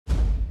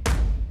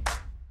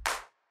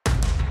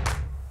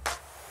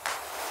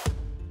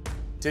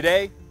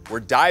Today, we're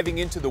diving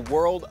into the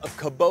world of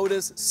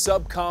Kubota's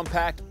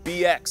subcompact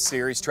BX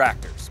Series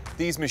tractors.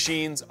 These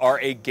machines are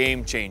a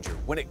game changer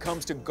when it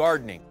comes to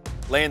gardening,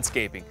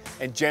 landscaping,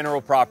 and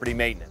general property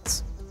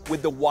maintenance.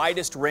 With the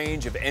widest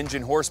range of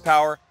engine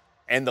horsepower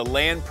and the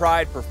Land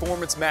Pride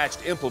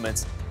performance-matched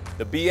implements,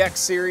 the BX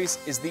Series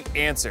is the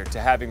answer to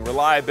having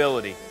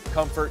reliability,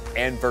 comfort,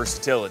 and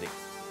versatility.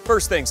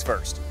 First things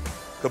first,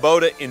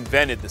 Kubota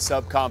invented the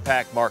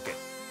subcompact market.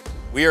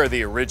 We are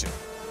the original.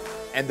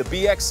 And the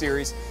BX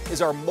Series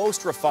is our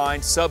most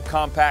refined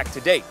subcompact to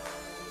date.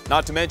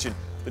 Not to mention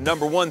the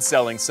 #1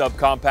 selling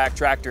subcompact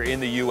tractor in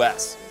the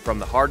US. From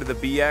the heart of the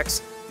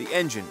BX, the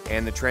engine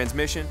and the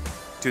transmission,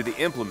 to the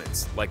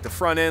implements like the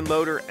front end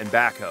loader and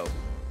backhoe,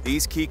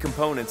 these key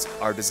components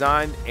are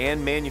designed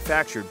and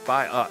manufactured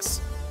by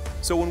us.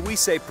 So when we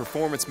say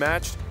performance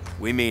matched,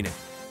 we mean it.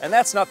 And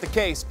that's not the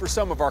case for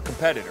some of our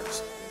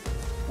competitors.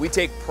 We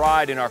take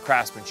pride in our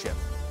craftsmanship,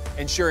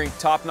 ensuring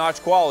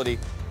top-notch quality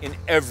in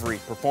every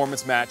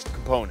performance-matched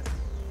component.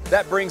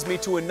 That brings me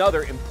to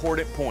another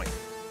important point.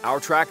 Our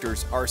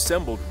tractors are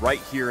assembled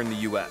right here in the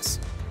US.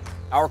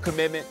 Our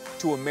commitment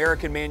to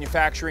American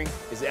manufacturing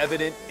is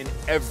evident in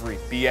every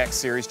BX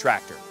Series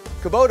tractor.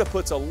 Kubota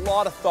puts a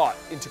lot of thought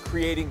into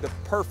creating the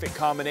perfect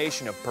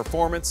combination of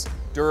performance,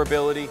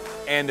 durability,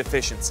 and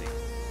efficiency.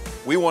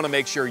 We want to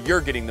make sure you're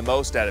getting the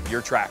most out of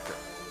your tractor.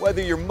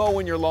 Whether you're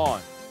mowing your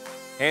lawn,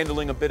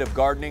 handling a bit of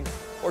gardening,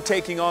 or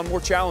taking on more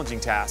challenging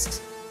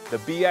tasks, the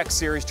BX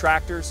Series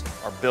tractors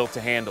are built to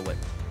handle it.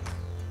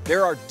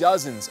 There are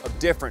dozens of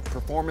different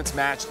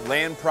performance-matched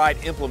Land Pride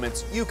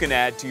implements you can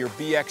add to your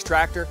BX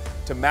tractor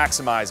to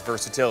maximize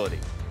versatility.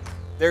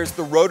 There's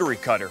the rotary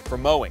cutter for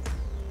mowing,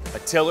 a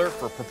tiller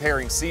for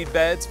preparing seed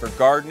beds for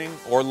gardening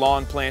or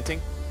lawn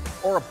planting,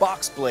 or a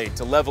box blade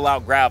to level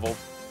out gravel,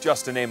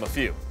 just to name a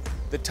few.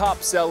 The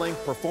top-selling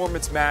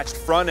performance-matched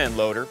front-end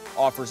loader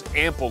offers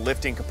ample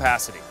lifting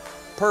capacity,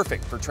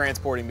 perfect for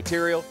transporting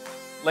material,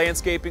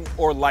 landscaping,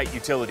 or light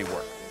utility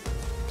work.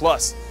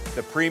 Plus,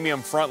 the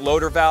premium front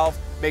loader valve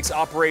makes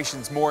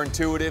operations more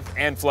intuitive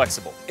and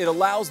flexible. It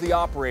allows the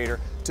operator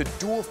to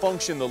dual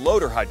function the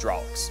loader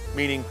hydraulics,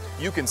 meaning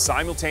you can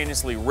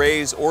simultaneously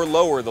raise or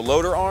lower the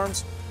loader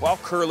arms while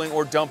curling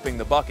or dumping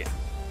the bucket.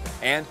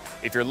 And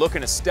if you're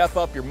looking to step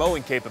up your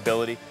mowing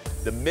capability,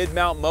 the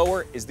mid-mount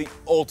mower is the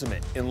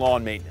ultimate in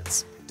lawn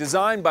maintenance.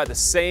 Designed by the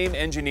same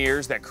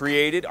engineers that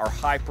created our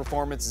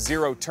high-performance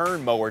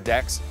zero-turn mower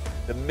decks,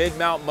 the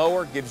mid-mount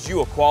mower gives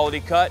you a quality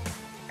cut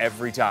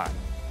every time.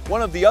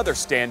 One of the other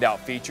standout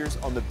features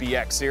on the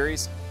BX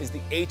Series is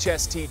the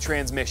HST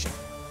transmission.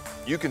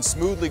 You can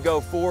smoothly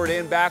go forward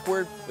and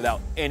backward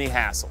without any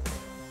hassle.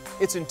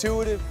 It's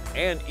intuitive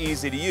and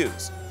easy to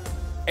use.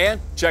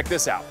 And check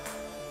this out.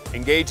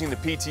 Engaging the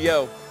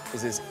PTO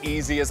is as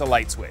easy as a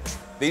light switch.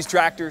 These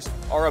tractors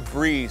are a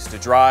breeze to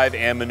drive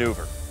and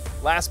maneuver.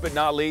 Last but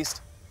not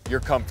least,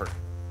 your comfort.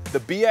 The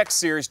BX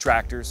Series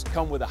tractors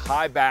come with a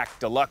high-back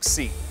deluxe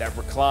seat that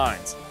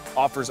reclines,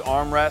 offers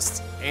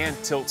armrests,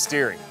 and tilt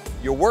steering.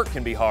 Your work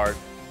can be hard.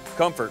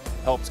 Comfort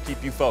helps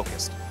keep you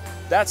focused.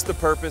 That's the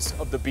purpose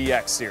of the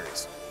BX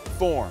Series: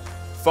 form,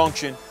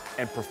 function,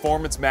 and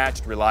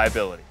performance-matched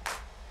reliability.